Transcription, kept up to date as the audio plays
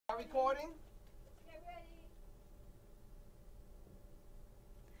recording?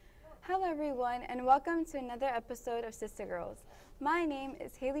 Hello everyone and welcome to another episode of Cista Girls. My name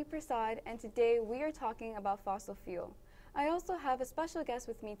is Haley Prasad and today we are talking about fossil fuel. I also have a special guest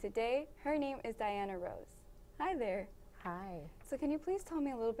with me today. Her name is Diana Rose. Hi there. Hi. So can you please tell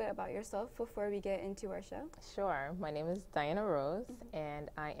me a little bit about yourself before we get into our show? Sure. My name is Diana Rose and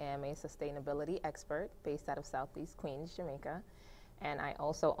I am a sustainability expert based out of Southeast Queens, Jamaica. And I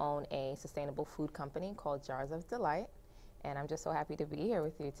also own a sustainable food company called Jars of Delight. And I'm just so happy to be here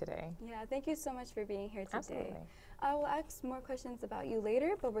with you today. Yeah, thank you so much for being here today. Absolutely. I will ask more questions about you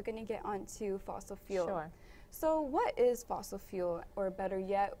later, but we're going to get on to fossil fuel. Sure. So what is fossil fuel, or better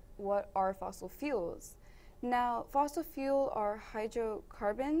yet, what are fossil fuels? Now, fossil fuel are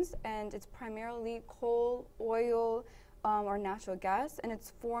hydrocarbons, and it's primarily coal, oil, or natural gas, and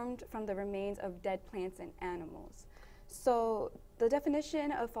it's formed from the remains of dead plants and animals. So the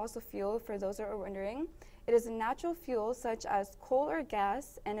definition of fossil fuel, for those who are wondering, it is a natural fuel such as coal or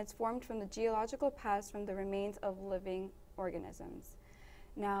gas, and it's formed from the geological past from the remains of living organisms.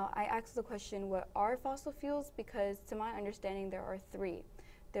 Now, I asked the question, what are fossil fuels? Because to my understanding, there are three.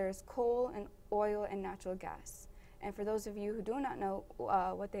 There's coal and oil and natural gas. And for those of you who do not know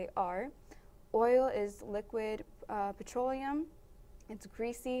what they are, oil is liquid petroleum, it's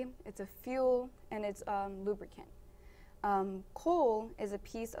greasy, it's a fuel, and it's lubricant. Coal is a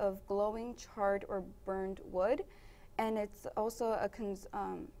piece of glowing, charred, or burned wood, and it's also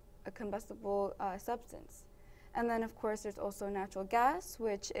a combustible substance. And then, of course, there's also natural gas,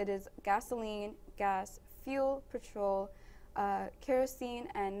 which it is gasoline, gas, fuel, petrol, kerosene,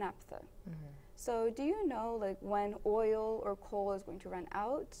 and naphtha. So do you know like when oil or coal is going to run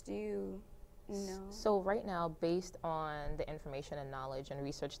out? Do you know? So right now, based on the information and knowledge and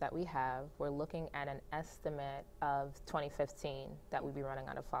research that we have, we're looking at an estimate of 2015 that we'd be running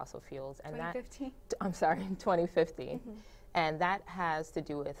out of fossil fuels. And 2015? I'm sorry, 2050. And that has to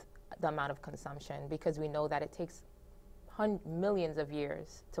do with the amount of consumption, because we know that it takes millions of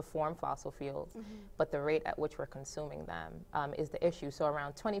years to form fossil fuels, but the rate at which we're consuming them is the issue. So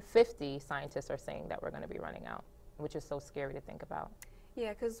around 2050, scientists are saying that we're going to be running out, which is so scary to think about.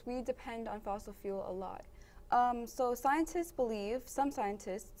 Yeah, because we depend on fossil fuel a lot. So scientists believe, some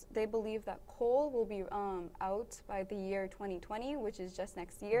scientists, they believe that coal will be out by the year 2020, which is just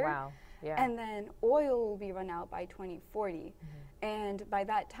next year. Wow, yeah. And then oil will be run out by 2040. And by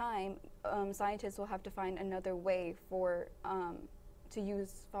that time, scientists will have to find another way for to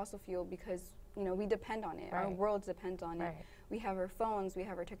use fossil fuel because we depend on it. Right. Our world depends on it. We have our phones, we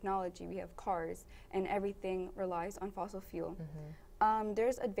have our technology, we have cars, and everything relies on fossil fuel.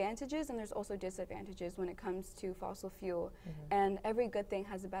 There's advantages and there's also disadvantages when it comes to fossil fuel, and every good thing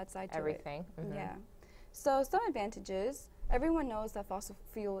has a bad side to Everything. it. Yeah. So some advantages, everyone knows that fossil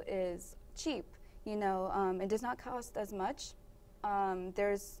fuel is cheap. It does not cost as much.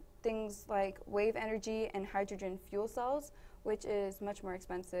 There's things like wave energy and hydrogen fuel cells, which is much more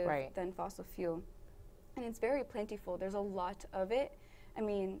expensive than fossil fuel. And it's very plentiful. There's a lot of it. I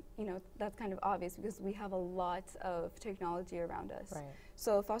mean, that's kind of obvious because we have a lot of technology around us.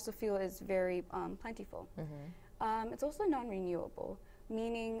 So fossil fuel is very plentiful. It's also non-renewable,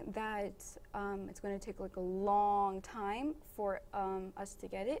 meaning that it's going to take like a long time for us to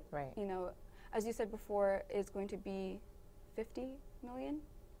get it. As you said before, it's going to be 50 million?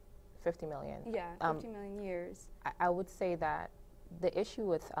 50 million. Yeah, 50 million years. I would say that the issue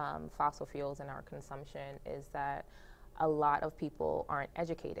with fossil fuels and our consumption is that a lot of people aren't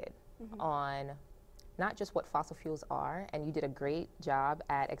educated on not just what fossil fuels are, and you did a great job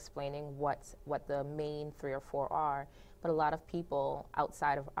at explaining what the main 3 or 4 are, but a lot of people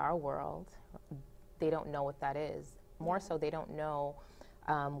outside of our world, they don't know what that is. More so, they don't know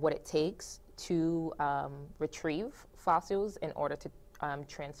what it takes to retrieve fossils in order to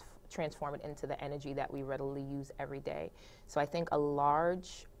transform it into the energy that we readily use every day. So I think a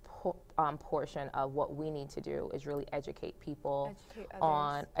large portion of what we need to do is really educate people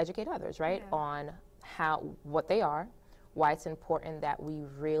educate others, on what they are, why it's important that we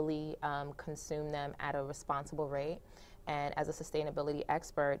really consume them at a responsible rate. And as a sustainability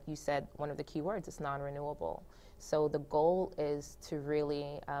expert, you said one of the key words is non-renewable. So the goal is to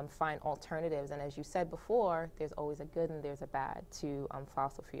really find alternatives. And as you said before, there's always a good and there's a bad to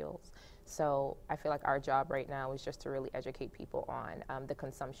fossil fuels. So I feel like our job right now is just to really educate people on the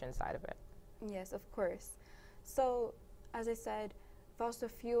consumption side of it. Yes, of course. So as I said, fossil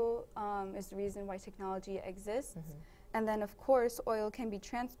fuel is the reason why technology exists. And then, of course, oil can be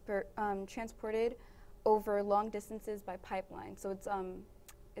transported over long distances by pipeline. So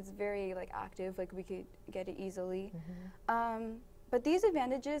it's very active, like we could get it easily. But these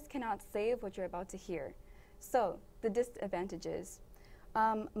advantages cannot save what you're about to hear. So, the disadvantages.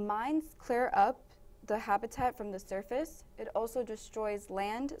 Mines clear up the habitat from the surface. It also destroys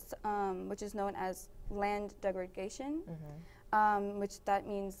land, which is known as land degradation, which that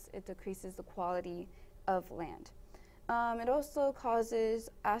means it decreases the quality of land. It also causes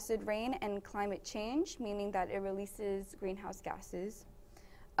acid rain and climate change, meaning that it releases greenhouse gases.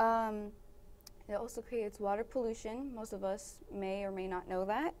 It also creates water pollution. Most of us may or may not know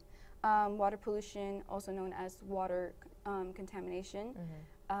that. Water pollution, also known as water contamination.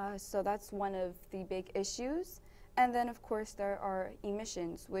 So that's one of the big issues. And then, of course, there are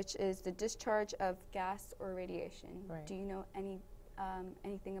emissions, which is the discharge of gas or radiation. Right. Do you know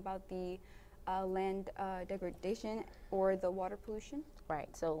anything about the land degradation or the water pollution?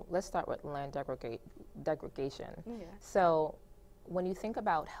 Right. So let's start with land degradation. Yeah. So when you think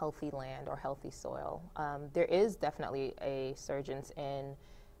about healthy land or healthy soil, there is definitely a surgence in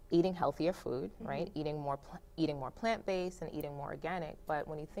eating healthier food, right? Eating more plant-based and eating more organic. But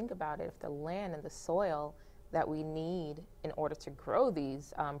when you think about it, if the land and the soil that we need in order to grow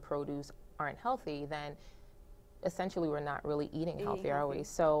these produce aren't healthy, then essentially we're not really eating healthy, are we?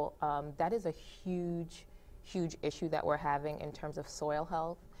 So that is a huge issue that we're having in terms of soil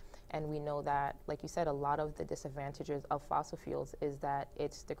health. And we know that, like you said, a lot of the disadvantages of fossil fuels is that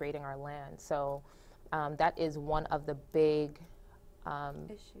it's degrading our land. So that is one of the big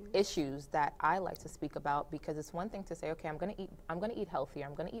issues that I like to speak about, because it's one thing to say, okay, I'm going to eat healthier,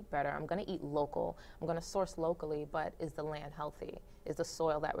 I'm going to eat better, I'm going to eat local, I'm going to source locally, but is the land healthy? Is the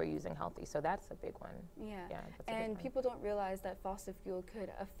soil that we're using healthy? So that's a big one. Yeah, and people don't realize that fossil fuel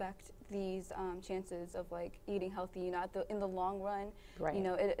could affect these chances of like eating healthy. You know, in the long run, right. You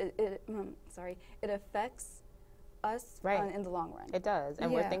know, it affects us in the long run. It does,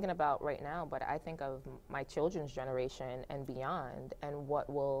 and we're thinking about right now, but I think of my children's generation and beyond, and what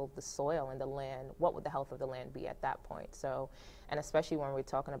will the soil and the land, what would the health of the land be at that point? So, and especially when we're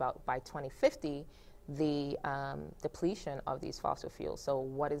talking about by 2050, the depletion of these fossil fuels. So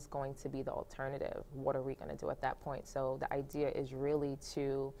what is going to be the alternative? What are we going to do at that point? So the idea is really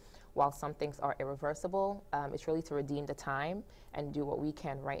to, while some things are irreversible, it's really to redeem the time and do what we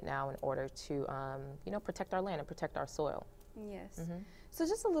can right now in order to, protect our land and protect our soil. Yes. So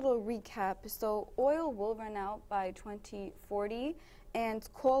just a little recap. So oil will run out by 2040, and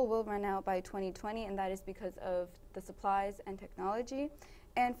coal will run out by 2020, and that is because of the supplies and technology.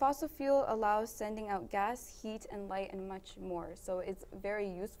 And fossil fuel allows sending out gas, heat, and light, and much more. So it's very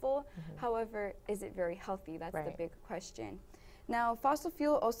useful. However, is it very healthy? That's the big question. Now, fossil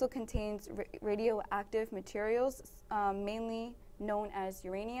fuel also contains radioactive materials, mainly known as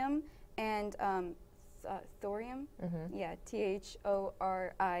uranium and thorium. Yeah, thorium.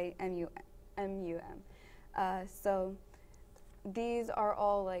 So these are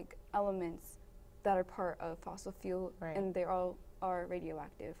all like elements that are part of fossil fuel, and they all are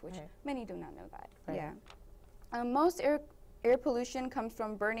radioactive, which many do not know that. Yeah. Most air pollution comes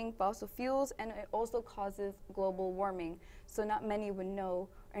from burning fossil fuels, and it also causes global warming. So not many would know,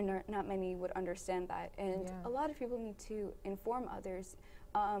 or not many would understand that. And a lot of people need to inform others.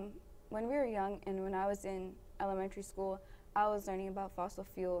 When we were young, and when I was in elementary school, I was learning about fossil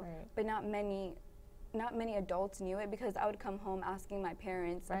fuel, but not many adults knew it, because I would come home asking my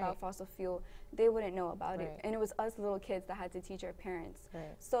parents about fossil fuel. They wouldn't know about it. And it was us little kids that had to teach our parents.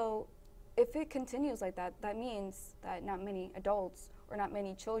 So if it continues like that, that means that not many adults or not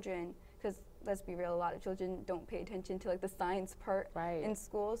many children, because let's be real, a lot of children don't pay attention to like the science part in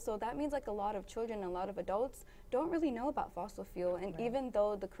school. So that means like a lot of children, a lot of adults don't really know about fossil fuel. And even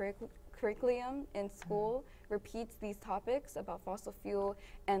though the curriculum in school repeats these topics about fossil fuel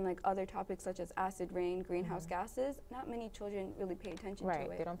and like other topics such as acid rain, greenhouse gases, not many children really pay attention to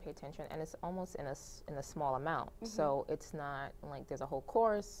it. They don't pay attention, and it's almost in a small amount. So it's not like there's a whole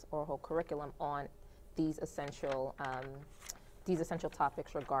course or a whole curriculum on these essential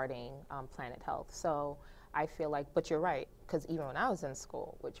topics regarding planet health. So I feel like, but you're right, because even when I was in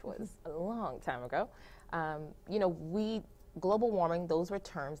school, which was a long time ago, global warming, those were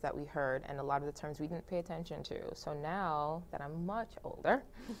terms that we heard, and a lot of the terms we didn't pay attention to. So now that I'm much older,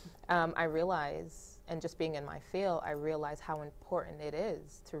 I realize, and just being in my field, I realize how important it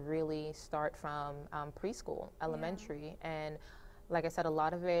is to really start from preschool, elementary, and like I said, a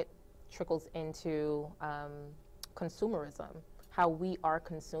lot of it trickles into consumerism, how we are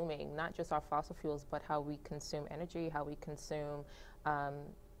consuming not just our fossil fuels, but how we consume energy, how we consume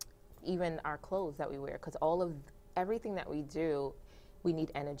even our clothes that we wear, because everything that we do we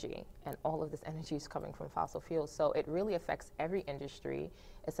need energy, and all of this energy is coming from fossil fuels. So it really affects every industry.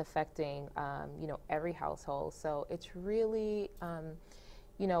 It's affecting, every household. So it's really,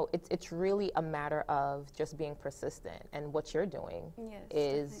 it's really a matter of just being persistent. And what you're doing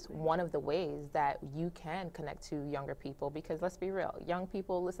is definitely one of the ways that you can connect to younger people, because let's be real, young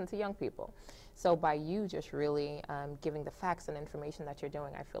people listen to young people. So by you just really giving the facts and information that you're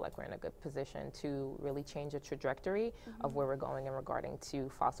doing, I feel like we're in a good position to really change the trajectory of where we're going in regarding to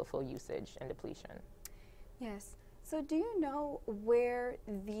fossil fuel usage and depletion. Yes. So do you know where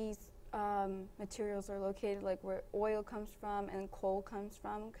these materials are located, like where oil comes from and coal comes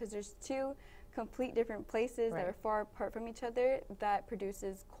from? Because there's two complete different places that are far apart from each other that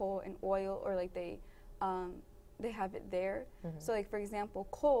produces coal and oil, or like they have it there. So like, for example,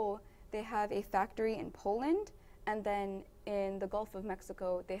 coal, they have a factory in Poland, and then in the Gulf of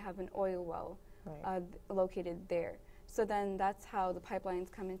Mexico they have an oil well located there. So then that's how the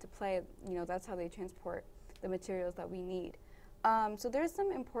pipelines come into play. That's how they transport the materials that we need. So there's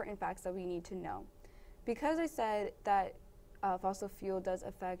some important facts that we need to know. Because I said that fossil fuel does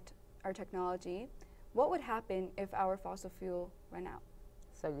affect our technology, what would happen if our fossil fuel ran out?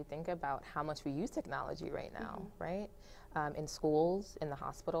 So you think about how much we use technology right now, right? In schools, in the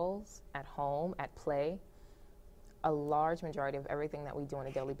hospitals, at home, at play. A large majority of everything that we do on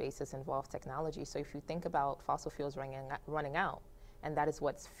a daily basis involves technology. So if you think about fossil fuels running out, and that is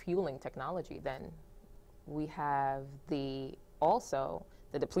what's fueling technology, then we have also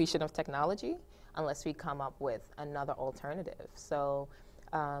the depletion of technology unless we come up with another alternative. So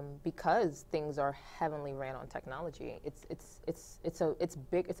because things are heavily ran on technology, it's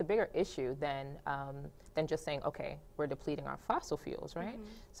a bigger issue than just saying, okay, we're depleting our fossil fuels, right?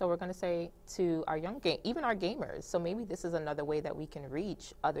 So we're going to say to our even our gamers, so maybe this is another way that we can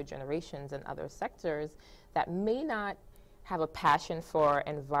reach other generations and other sectors that may not have a passion for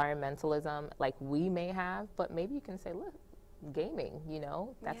environmentalism like we may have, but maybe you can say, look, gaming,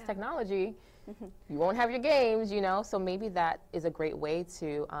 that's technology. You won't have your games, so maybe that is a great way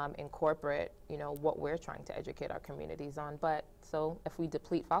to incorporate, what we're trying to educate our communities on. But so if we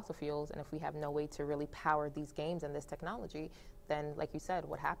deplete fossil fuels and if we have no way to really power these games and this technology, then like you said,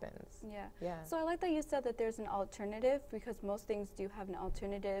 what happens? Yeah. So I like that you said that there's an alternative, because most things do have an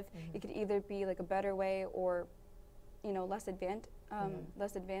alternative. It could either be like a better way or less advanced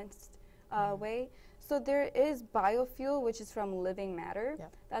way. So there is biofuel, which is from living matter.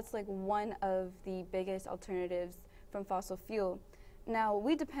 That's like one of the biggest alternatives from fossil fuel. Now,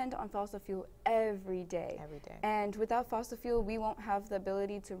 we depend on fossil fuel every day. And without fossil fuel, we won't have the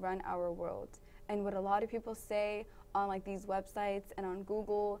ability to run our world. And what a lot of people say on like these websites and on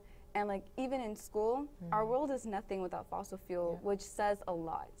Google and like even in school, our world is nothing without fossil fuel, which says a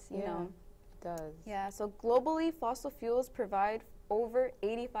lot, you know. Does. Yeah, so globally, fossil fuels provide over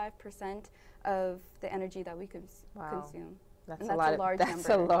 85% of the energy that we consume. That's a large number. That's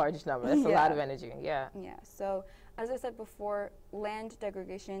a large number. That's a lot of energy. Yeah. So as I said before, land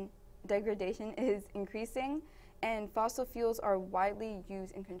degradation is increasing, and fossil fuels are widely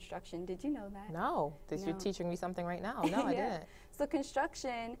used in construction. Did you know that? No. You're teaching me something right now. No, I didn't. So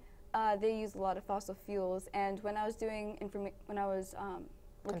construction, they use a lot of fossil fuels, and when I was doing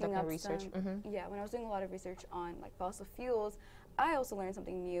looking up research. when I was doing a lot of research on like fossil fuels, I also learned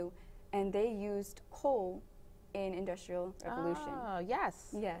something new, and they used coal in Industrial Revolution. Oh,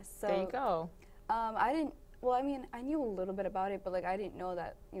 yes. Yes. So there you go. I knew a little bit about it, but like I didn't know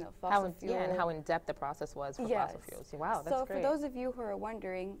that, fossil fuel. Yeah, and how in depth the process was for fossil fuels. Wow, that's great. So for those of you who are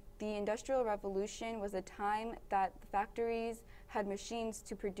wondering, the Industrial Revolution was a time that the factories had machines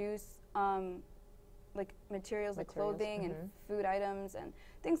to produce like materials like clothing and food items and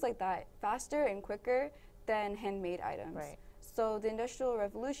things like that faster and quicker than handmade items. Right. So the Industrial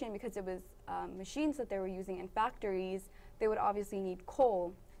Revolution, because it was machines that they were using in factories, they would obviously need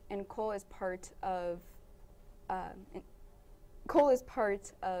coal, and coal is part of the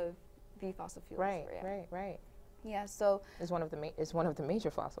fossil fuels. Right. Yeah. So it's one of the major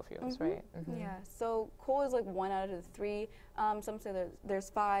fossil fuels, right? Yeah. So coal is like one out of the three. Some say there's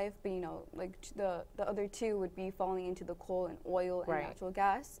five, but like the other two would be falling into the coal and oil and natural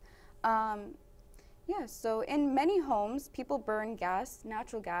gas. So in many homes, people burn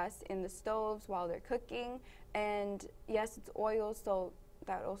natural gas in the stoves while they're cooking, and yes, it's oil, so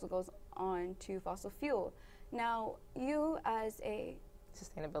that also goes on to fossil fuel. Now, you as a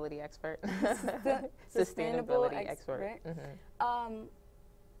sustainability expert, sustainability expert.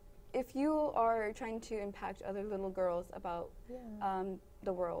 If you are trying to impact other little girls about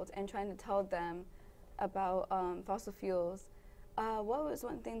the world and trying to tell them about fossil fuels, what was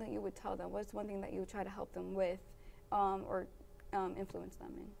one thing that you would tell them? What's one thing that you would try to help them with, or influence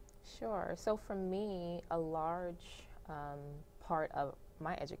them in? Sure. So for me, a large part of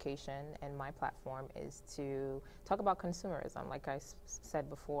my education and my platform is to talk about consumerism, like I said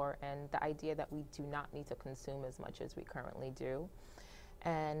before, and the idea that we do not need to consume as much as we currently do.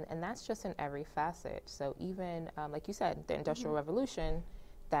 And that's just in every facet. So even, like you said, the Industrial Revolution,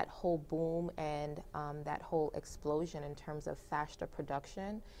 that whole boom and that whole explosion in terms of faster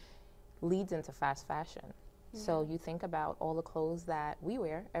production leads into fast fashion. So you think about all the clothes that we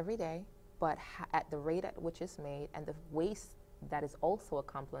wear every day, but at the rate at which it's made and the waste that is also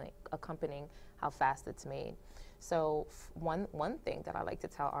accompanying how fast it's made. So one thing that I like to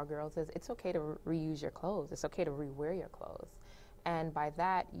tell our girls is it's okay to reuse your clothes. It's okay to rewear your clothes. And by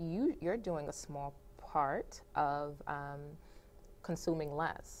that, you're doing a small part of consuming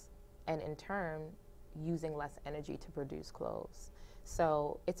less, and in turn, using less energy to produce clothes.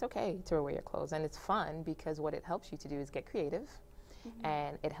 So it's okay to rewear your clothes, and it's fun because what it helps you to do is get creative,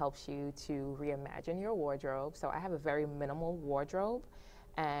 and it helps you to reimagine your wardrobe. So I have a very minimal wardrobe,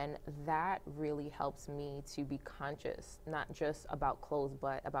 and that really helps me to be conscious, not just about clothes,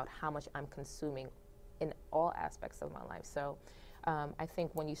 but about how much I'm consuming in all aspects of my life. So I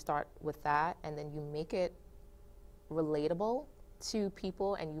think when you start with that and then you make it relatable to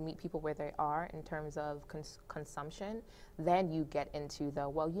people and you meet people where they are in terms of consumption, then you get into the,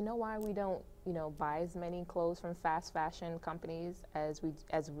 well, you know why we don't, buy as many clothes from fast fashion companies as we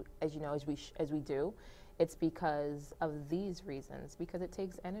do. It's because of these reasons, because it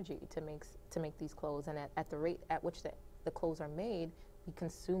takes energy to make these clothes, and at the rate at which the clothes are made, we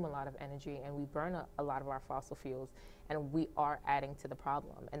consume a lot of energy and we burn a lot of our fossil fuels, and we are adding to the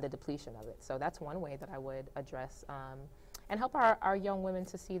problem and the depletion of it. So that's one way that I would address and help our young women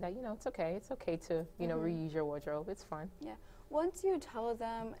to see that, it's okay to, reuse your wardrobe. It's fun. Yeah. Once you tell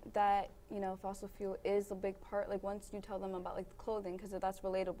them that, fossil fuel is a big part, like once you tell them about like the clothing, because that's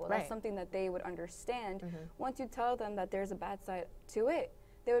relatable, that's something that they would understand. Once you tell them that there's a bad side to it,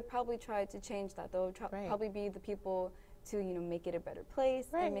 they would probably try to change that. They'll probably be the people to, make it a better place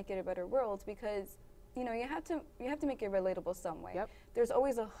and make it a better world, because you have to make it relatable some way. There's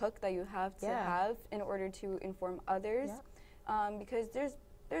always a hook that you have to have in order to inform others, because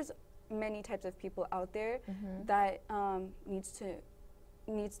there's many types of people out there that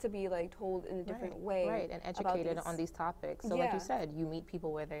needs to be like told in a different way, and educated on these topics. So like you said, you meet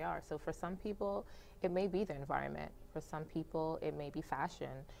people where they are. So for some people it may be the environment, for some people it may be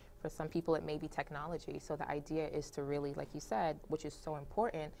fashion, for some people it may be technology. So the idea is to really, like you said, which is so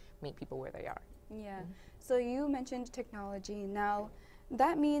important, meet people where they are. So you mentioned technology. Now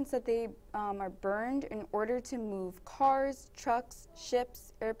that means that they are burned in order to move cars, trucks,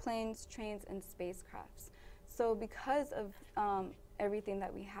 ships, airplanes, trains, and spacecrafts. So because of everything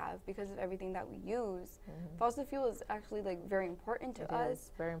that we have, because of everything that we use, fossil fuel is actually like very important to us.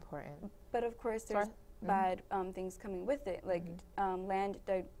 It's very important. But of course there's bad things coming with it, like land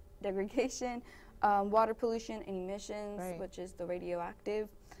degradation, water pollution, and emissions, which is the radioactive.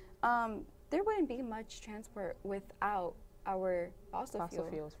 There wouldn't be much transport without our fossil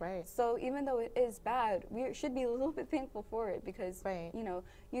fuels, So even though it is bad, we should be a little bit thankful for it, because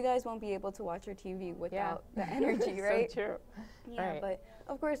you guys won't be able to watch your TV without the energy, right? So true. But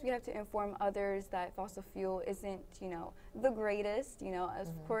of course we have to inform others that fossil fuel isn't, the greatest.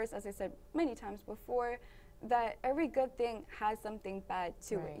 Of course, as I said many times before, that every good thing has something bad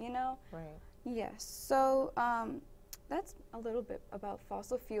to it. Yes. So that's a little bit about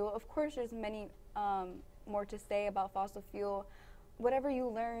fossil fuel. Of course, there's many more to say about fossil fuel. Whatever you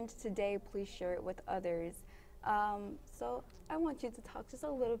learned today, please share it with others. So I want you to talk just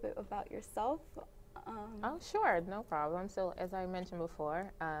a little bit about yourself. Oh, sure, no problem. So as I mentioned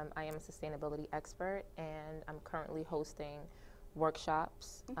before, I am a sustainability expert, and I'm currently hosting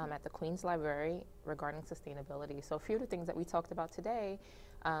workshops at the Queen's Library regarding sustainability. So a few of the things that we talked about today,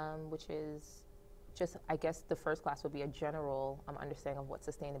 which is just, I guess the first class would be a general understanding of what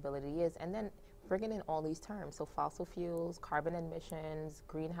sustainability is, and then bringing in all these terms, so fossil fuels, carbon emissions,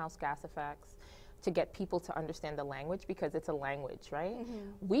 greenhouse gas effects, to get people to understand the language, because it's a language, right?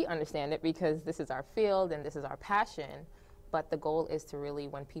 We understand it because this is our field and this is our passion, but the goal is to really,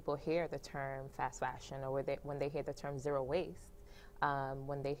 when people hear the term fast fashion, or when they hear the term zero waste,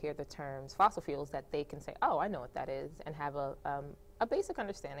 when they hear the terms fossil fuels, that they can say, oh, I know what that is, and have a basic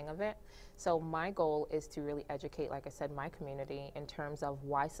understanding of it. So my goal is to really educate, like I said, my community in terms of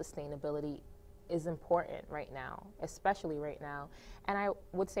why sustainability is important right now, especially right now. And I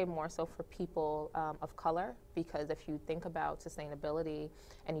would say more so for people of color, because if you think about sustainability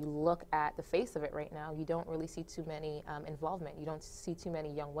and you look at the face of it right now, you don't really see too many involvement. You don't see too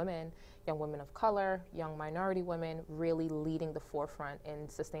many young women of color, young minority women really leading the forefront in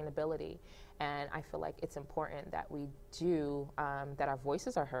sustainability. And I feel like it's important that we do, that our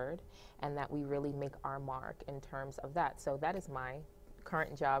voices are heard and that we really make our mark in terms of that. So that is my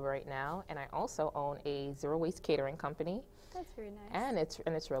current job right now, and I also own a zero waste catering company. That's very nice.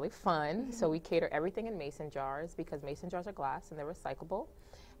 And it's really fun. So we cater everything in mason jars, because mason jars are glass and they're recyclable.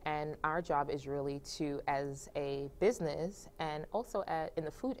 And our job is really to, as a business and also in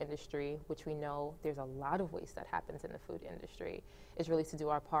the food industry, which we know there's a lot of waste that happens in the food industry, is really to do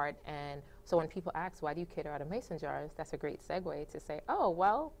our part. And so when people ask, why do you cater out of mason jars? That's a great segue to say, oh,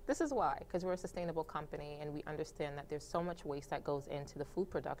 well, this is why, because we're a sustainable company and we understand that there's so much waste that goes into the food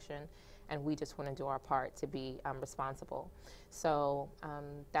production, and we just want to do our part to be responsible. So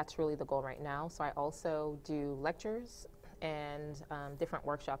that's really the goal right now. So I also do lectures and different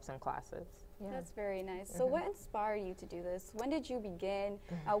workshops and classes. Yeah. That's very nice. So what inspired you to do this? When did you begin?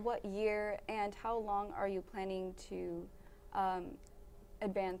 What year? And how long are you planning to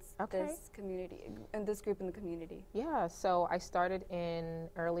advance this community and this group in the community? Yeah, so I started in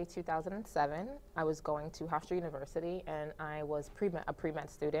early 2007. I was going to Hofstra University, and I was a pre-med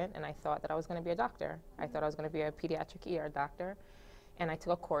student, and I thought that I was going to be a doctor. I thought I was going to be a pediatric ER doctor. And I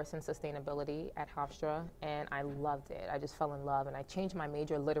took a course in sustainability at Hofstra, and I loved it. I just fell in love, and I changed my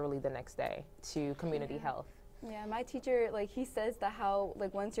major literally the next day to community health. Yeah, my teacher, like, he says that how,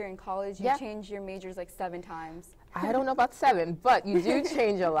 like, once you're in college, you change your majors like 7 times. I don't know about 7, but you do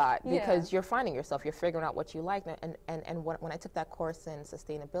change a lot because you're finding yourself, you're figuring out what you like. And when I took that course in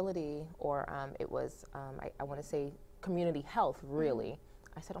sustainability, or it was, I want to say community health, really,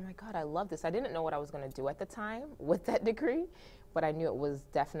 I said, oh my God, I love this. I didn't know what I was going to do at the time with that degree, but I knew it was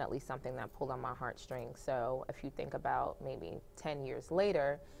definitely something that pulled on my heartstrings. So if you think about maybe 10 years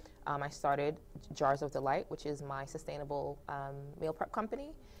later, I started Jars of Delight, which is my sustainable meal prep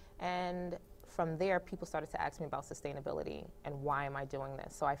company. And from there, people started to ask me about sustainability and why am I doing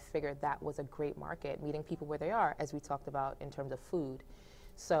this. So I figured that was a great market, meeting people where they are, as we talked about in terms of food.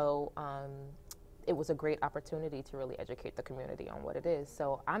 So it was a great opportunity to really educate the community on what it is.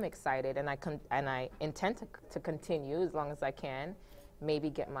 So I'm excited, and I intend to continue as long as I can.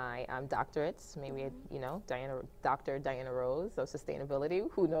 Maybe get my doctorates, maybe Dr. Diana Rose of sustainability,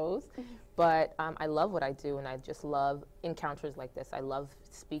 who knows? But I love what I do, and I just love encounters like this. I love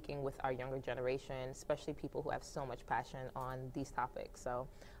speaking with our younger generation, especially people who have so much passion on these topics. So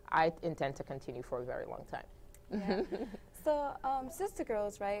I intend to continue for a very long time. Yeah. So, Cista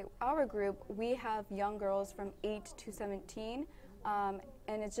Girls, right, our group, we have young girls from 8 to 17, and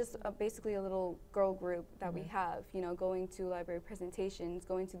it's just basically a little girl group that we have, you know, going to library presentations,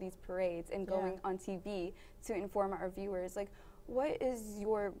 going to these parades, and going on TV to inform our viewers. Like, what is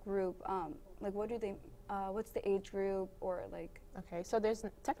your group, like, what do they, what's the age group, or like? Okay, so there's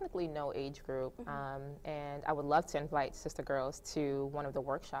technically no age group, and I would love to invite Cista Girls to one of the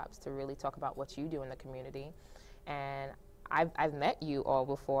workshops to really talk about what you do in the community. And I've met you all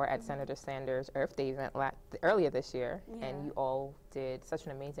before at Senator Sanders' Earth Day event earlier this year, and you all did such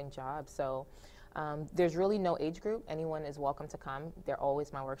an amazing job. So there's really no age group. Anyone is welcome to come.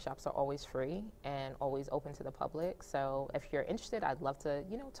 My workshops are always free and always open to the public. So if you're interested, I'd love to,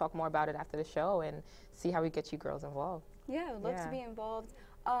 talk more about it after the show and see how we get you girls involved. Yeah, I'd love to be involved.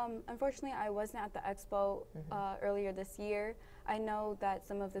 Unfortunately, I wasn't at the expo earlier this year. I know that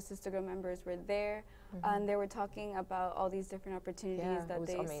some of the Cista Girl members were there, and they were talking about all these different opportunities that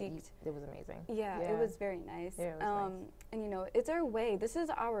they seeked. It was amazing. Yeah, it was very nice. Yeah, it was nice. And it's our way. This is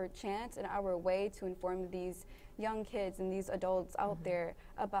our chance and our way to inform these young kids and these adults out there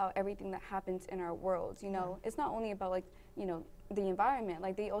about everything that happens in our world. It's not only about the environment.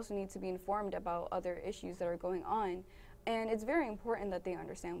 Like, they also need to be informed about other issues that are going on. And it's very important that they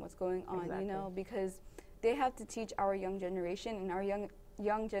understand what's going on, because they have to teach our young generation, and our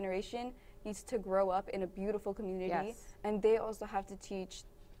young generation needs to grow up in a beautiful community, and they also have to teach,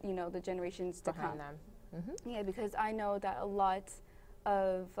 the generations to come. Them. Yeah, because I know that a lot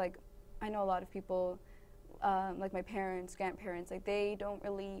of people, like my parents, grandparents, like, they don't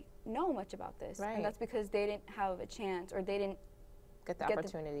really know much about this, and that's because they didn't have a chance, or they didn't get the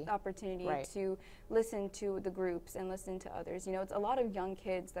opportunity to listen to the groups and listen to others. It's a lot of young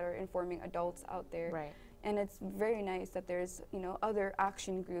kids that are informing adults out there. And it's very nice that there's, other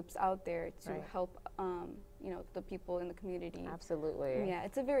action groups out there to help, the people in the community. Absolutely. Yeah,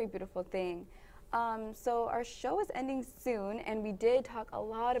 it's a very beautiful thing. So our show is ending soon, and we did talk a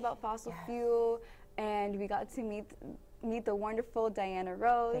lot about fossil fuel, and we got to meet the wonderful Diana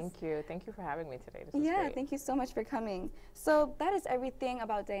Rose. Thank you for having me today. This is great. Thank you so much for coming. So that is everything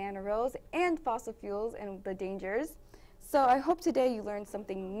about Diana Rose and fossil fuels and the dangers. So I hope today you learned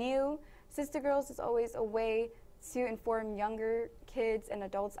something new. Sister Girls is always a way to inform younger kids and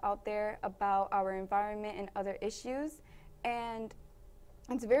adults out there about our environment and other issues. And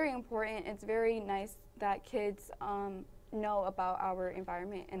it's very important, it's very nice that kids know about our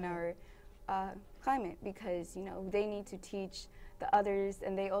environment and our climate, because they need to teach the others,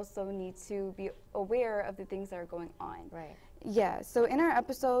 and they also need to be aware of the things that are going on. Right. Yeah, so in our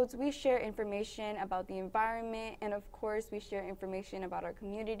episodes, we share information about the environment, and of course, we share information about our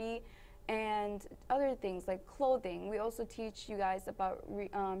community and other things like clothing. We also teach you guys about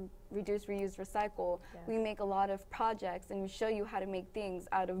reduce, reuse, recycle. Yes. We make a lot of projects, and we show you how to make things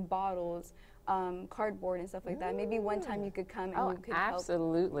out of bottles, cardboard and stuff like that. Maybe one time you could come and we could help.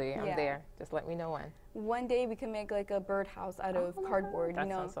 Absolutely. I'm there. Just let me know when. One day we can make like a birdhouse out of cardboard. That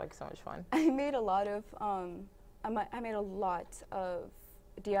sounds like so much fun. I made a lot of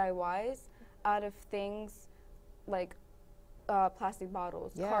DIYs out of things like plastic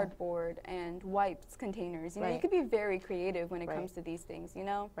bottles, cardboard, and wipes containers. You know, you could be very creative when it comes to these things,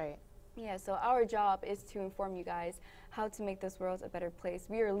 Right. Yeah, so our job is to inform you guys how to make this world a better place.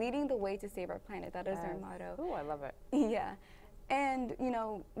 We are leading the way to save our planet. That is our motto. Oh, I love it. Yeah. And,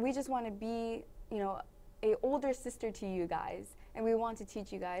 we just want to be, a older sister to you guys. And we want to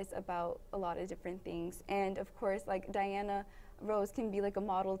teach you guys about a lot of different things. And, of course, like Diana Rose can be like a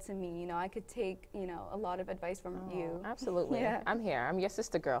model to me. I could take, a lot of advice from you. Absolutely. Yeah. I'm here. I'm your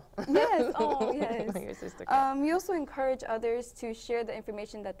sister girl. Yes. Oh, yes. Your sister girl. We also encourage others to share the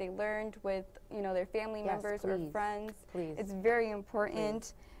information that they learned with, their family members or friends. Please. It's very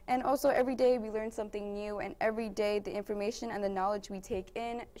important. And also every day we learn something new, and every day the information and the knowledge we take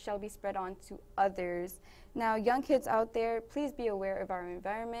in shall be spread on to others. Now, young kids out there, please be aware of our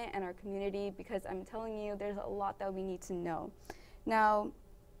environment and our community, because I'm telling you, there's a lot that we need to know. Now,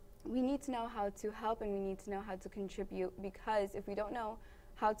 we need to know how to help, and we need to know how to contribute, because if we don't know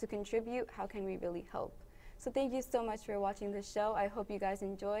how to contribute, how can we really help? So thank you so much for watching the show. I hope you guys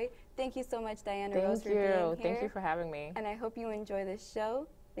enjoy. Thank you so much, Diana Rose, for being here. Thank you for having me. And I hope you enjoy this show.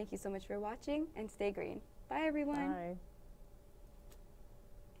 Thank you so much for watching, and stay green. Bye, everyone. Bye.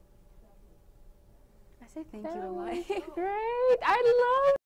 I say thank you a lot. Great. I love